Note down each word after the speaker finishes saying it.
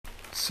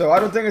So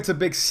I don't think it's a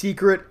big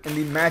secret in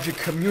the Magic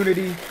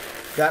community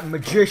that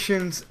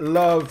magicians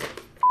love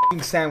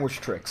f***ing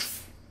sandwich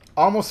tricks.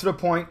 Almost to the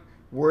point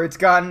where it's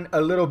gotten a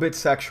little bit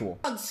sexual.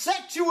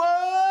 Sexual!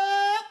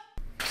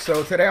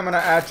 So today I'm going to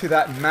add to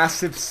that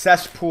massive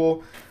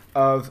cesspool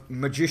of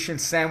magician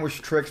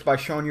sandwich tricks by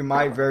showing you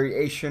my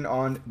variation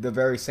on the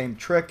very same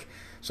trick.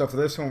 So for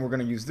this one we're going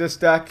to use this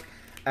deck,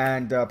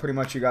 and pretty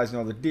much you guys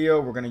know the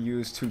deal. We're going to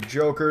use 2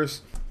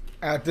 jokers.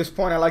 At this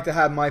point I like to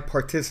have my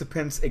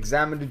participants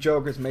examine the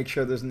jokers, make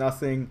sure there's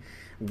nothing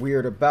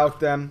weird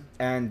about them,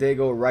 and they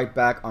go right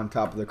back on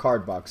top of the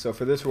card box. So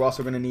for this we're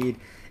also going to need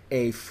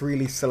a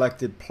freely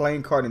selected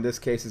playing card. In this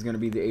case is going to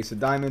be the Ace of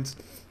Diamonds.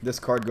 This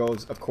card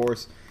goes of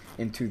course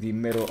into the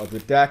middle of the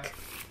deck,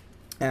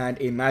 and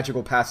a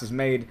magical pass is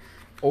made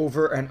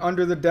over and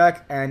under the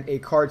deck, and a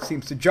card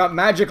seems to jump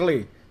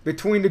magically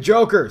between the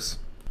jokers.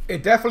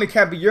 It definitely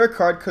can't be your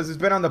card because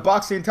it's been on the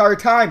box the entire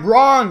time.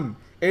 Wrong!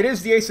 It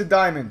is the Ace of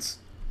Diamonds.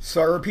 So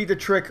I repeat the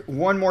trick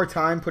one more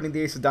time, putting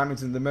the Ace of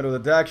Diamonds in the middle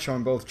of the deck,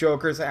 showing both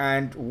jokers,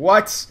 and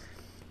what?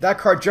 That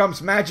card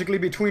jumps magically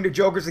between the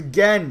jokers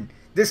again.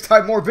 This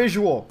time more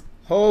visual.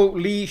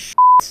 Holy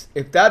shit.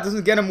 If that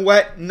doesn't get him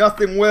wet,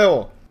 nothing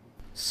will.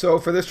 So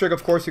for this trick,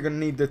 of course, you're going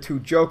to need the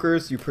 2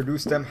 jokers. You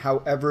produce them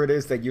however it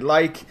is that you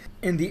like.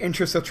 In the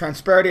interest of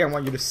transparency, I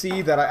want you to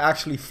see that I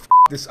actually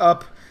f***ed this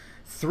up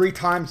 3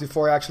 times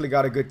before I actually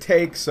got a good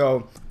take.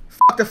 So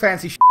f*** the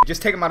fancy shit.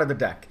 Just take them out of the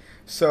deck.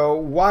 So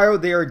while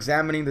they are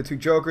examining the 2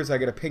 jokers, I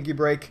get a pinky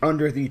break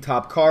under the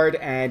top card,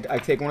 and I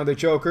take one of the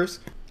jokers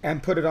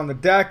and put it on the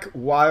deck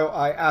while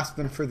I ask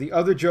them for the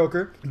other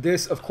joker.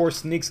 This, of course,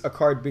 sneaks a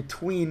card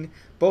between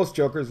both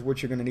jokers,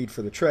 which you're going to need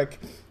for the trick.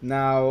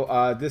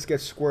 Now, this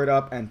gets squared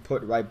up and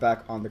put right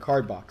back on the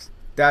card box.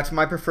 That's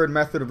my preferred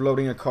method of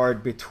loading a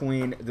card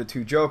between the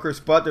 2 jokers,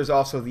 but there's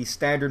also the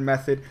standard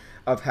method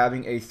of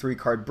having a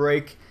 3-card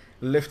break,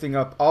 lifting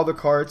up all the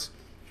cards,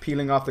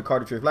 peeling off the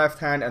card with your left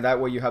hand, and that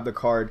way you have the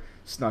card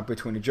snuck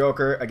between the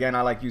joker. Again,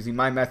 I like using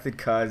my method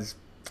because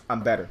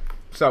I'm better.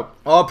 So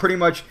all pretty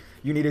much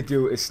you need to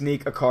do is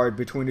sneak a card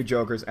between the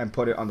jokers and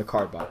put it on the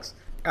card box.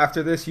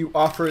 After this, you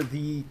offer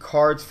the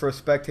cards for a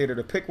spectator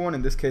to pick one.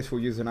 In this case, we'll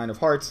use the 9 of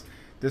Hearts.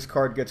 This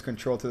card gets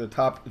control to the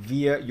top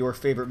via your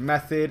favorite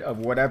method of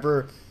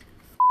whatever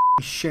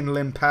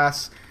Shinlin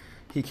pass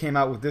he came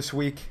out with this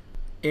week.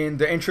 In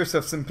the interest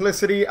of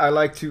simplicity, I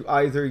like to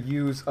either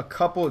use a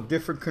couple of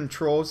different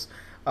controls.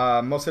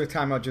 Most of the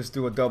time I'll just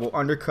do a double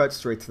undercut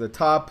straight to the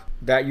top.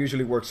 That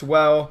usually works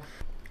well.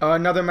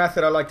 Another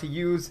method I like to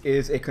use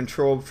is a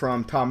control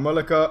from Tom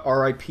Mullica,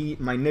 RIP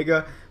my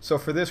nigga. So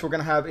for this we're going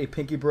to have a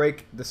pinky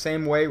break the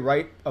same way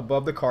right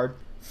above the card.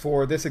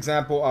 For this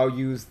example I'll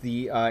use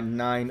the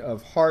 9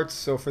 of Hearts.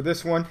 So for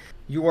this one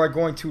you are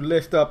going to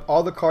lift up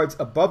all the cards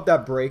above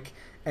that break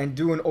and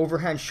do an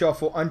overhand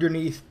shuffle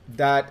underneath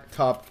that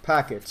top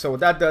packet. So what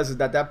that does is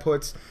that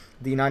puts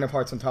the 9 of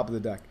Hearts on top of the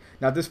deck.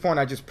 Now at this point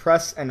I just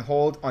press and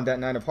hold on that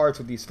 9 of Hearts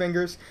with these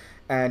fingers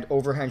and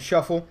overhand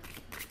shuffle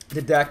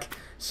the deck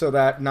so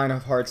that 9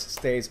 of Hearts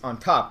stays on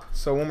top.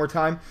 So one more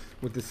time,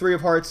 with the 3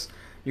 of Hearts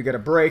you get a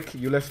break,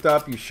 you lift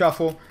up, you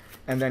shuffle,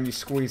 and then you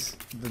squeeze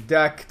the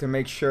deck to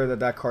make sure that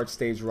that card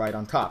stays right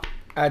on top.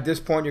 At this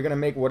point you're going to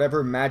make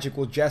whatever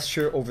magical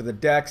gesture over the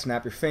deck,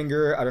 snap your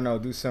finger, I don't know,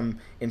 do some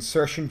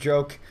insertion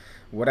joke,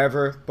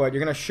 whatever, but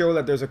you're going to show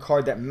that there's a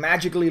card that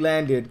magically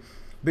landed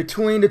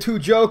between the 2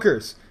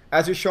 jokers.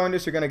 As you're showing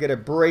this, you're going to get a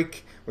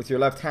break with your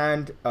left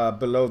hand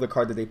below the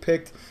card that they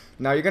picked.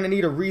 Now you're going to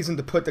need a reason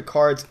to put the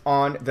cards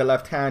on the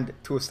left hand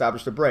to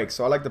establish the break.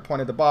 So I like to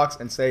point at the box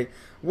and say,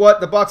 what?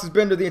 The box has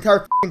been there the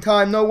entire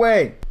time? No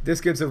way!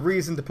 This gives a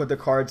reason to put the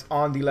cards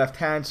on the left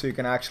hand so you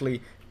can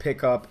actually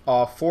pick up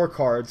all 4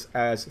 cards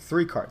as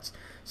 3 cards.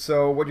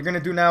 So what you're going to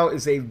do now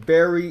is a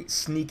very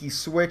sneaky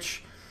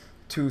switch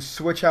to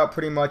switch out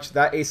pretty much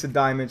that Ace of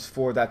Diamonds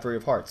for that 3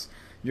 of Hearts.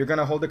 You're going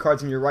to hold the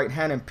cards in your right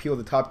hand and peel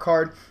the top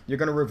card. You're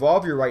going to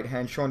revolve your right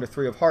hand, showing the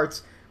 3 of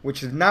Hearts,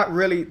 which is not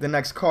really the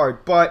next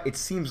card, but it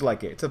seems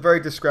like it. It's a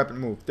very discrepant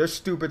move. They're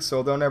stupid,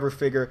 so they'll never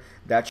figure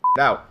that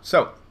shit out.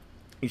 So,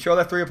 you show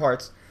that 3 of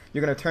Hearts.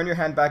 You're going to turn your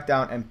hand back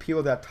down and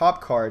peel that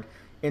top card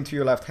into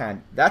your left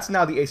hand. That's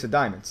now the Ace of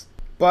Diamonds.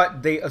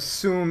 But they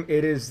assume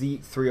it is the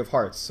 3 of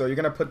Hearts. So you're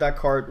going to put that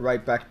card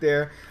right back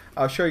there.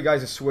 I'll show you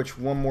guys a switch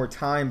one more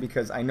time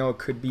because I know it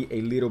could be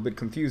a little bit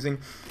confusing.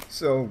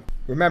 So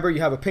remember,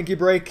 you have a pinky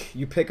break,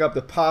 you pick up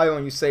the pile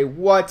and you say,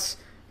 what?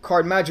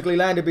 Card magically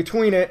landed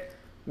between it.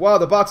 Wow,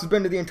 the box has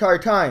been there the entire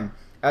time.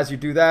 As you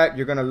do that,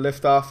 you're going to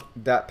lift off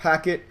that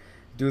packet,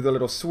 do the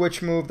little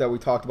switch move that we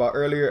talked about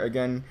earlier.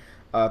 Again,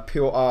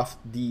 peel off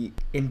the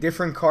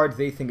indifferent card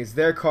they think is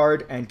their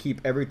card and keep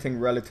everything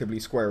relatively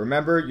square.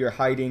 Remember, you're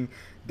hiding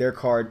their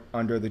card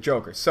under the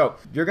joker. So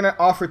you're going to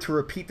offer to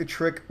repeat the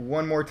trick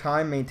one more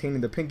time,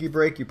 maintaining the pinky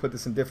break. You put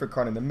this indifferent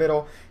card in the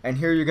middle, and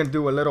here you're going to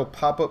do a little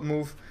pop-up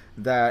move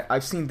that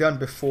I've seen done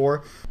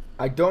before.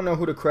 I don't know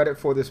who to credit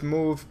for this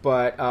move,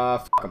 but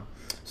fuck 'em.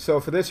 So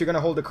for this, you're going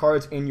to hold the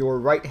cards in your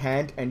right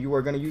hand, and you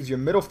are going to use your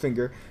middle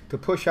finger to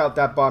push out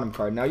that bottom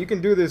card. Now you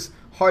can do this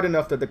hard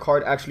enough that the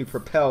card actually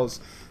propels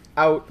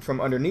out from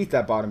underneath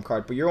that bottom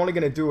card, but you're only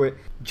going to do it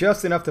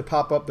just enough to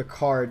pop up the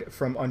card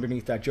from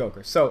underneath that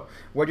joker. So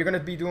what you're going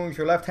to be doing with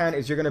your left hand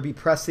is you're going to be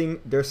pressing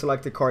their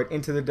selected card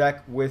into the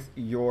deck with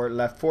your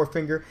left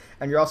forefinger,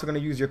 and you're also going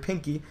to use your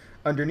pinky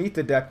underneath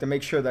the deck to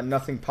make sure that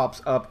nothing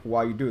pops up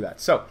while you do that.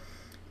 So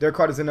their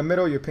card is in the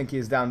middle, your pinky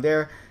is down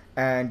there,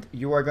 and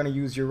you are going to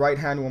use your right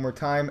hand one more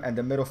time and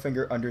the middle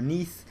finger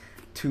underneath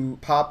to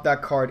pop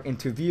that card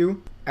into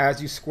view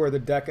as you square the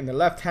deck in the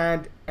left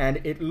hand,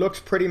 and it looks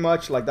pretty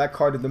much like that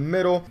card in the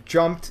middle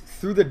jumped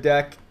through the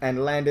deck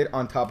and landed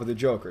on top of the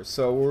joker.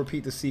 So we'll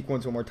repeat the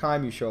sequence one more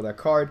time. You show that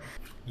card,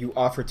 you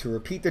offer to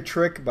repeat the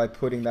trick by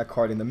putting that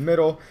card in the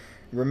middle.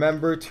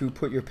 Remember to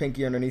put your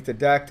pinky underneath the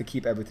deck to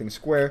keep everything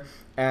square,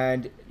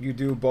 and you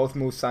do both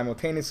moves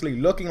simultaneously,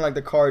 looking like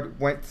the card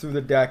went through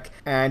the deck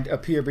and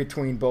appear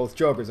between both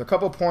jokers. A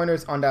couple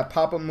pointers on that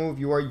pop-up move: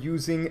 you are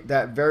using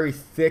that very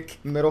thick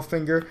middle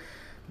finger,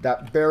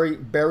 that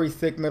very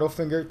thick middle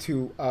finger,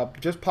 to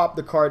just pop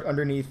the card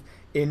underneath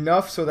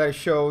enough so that it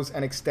shows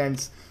and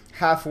extends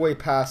halfway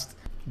past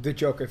the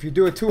joker. If you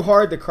do it too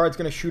hard, the card's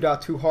going to shoot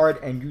out too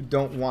hard, and you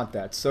don't want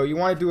that. So you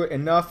want to do it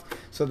enough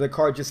so the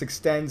card just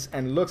extends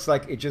and looks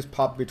like it just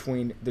popped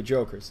between the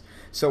jokers.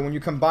 So when you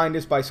combine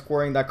this by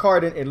squaring that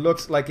card in, it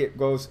looks like it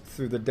goes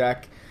through the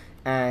deck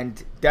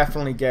and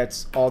definitely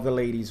gets all the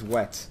ladies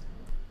wet.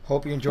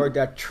 Hope you enjoyed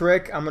that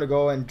trick. I'm going to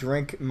go and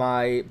drink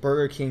my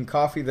Burger King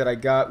coffee that I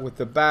got with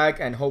the bag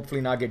and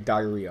hopefully not get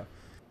diarrhea.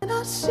 When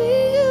I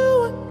see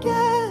you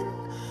again,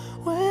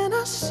 when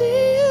I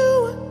see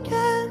you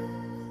again,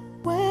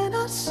 when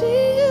I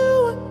see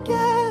you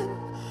again,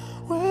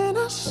 when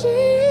I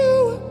see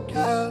you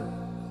again,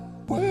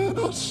 when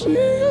I see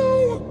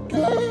you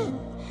again,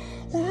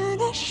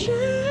 when I see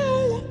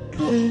you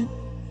again,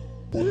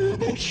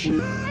 when I see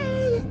you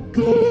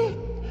again,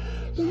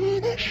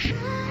 when I see you again, when I see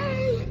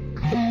you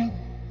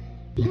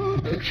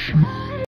again.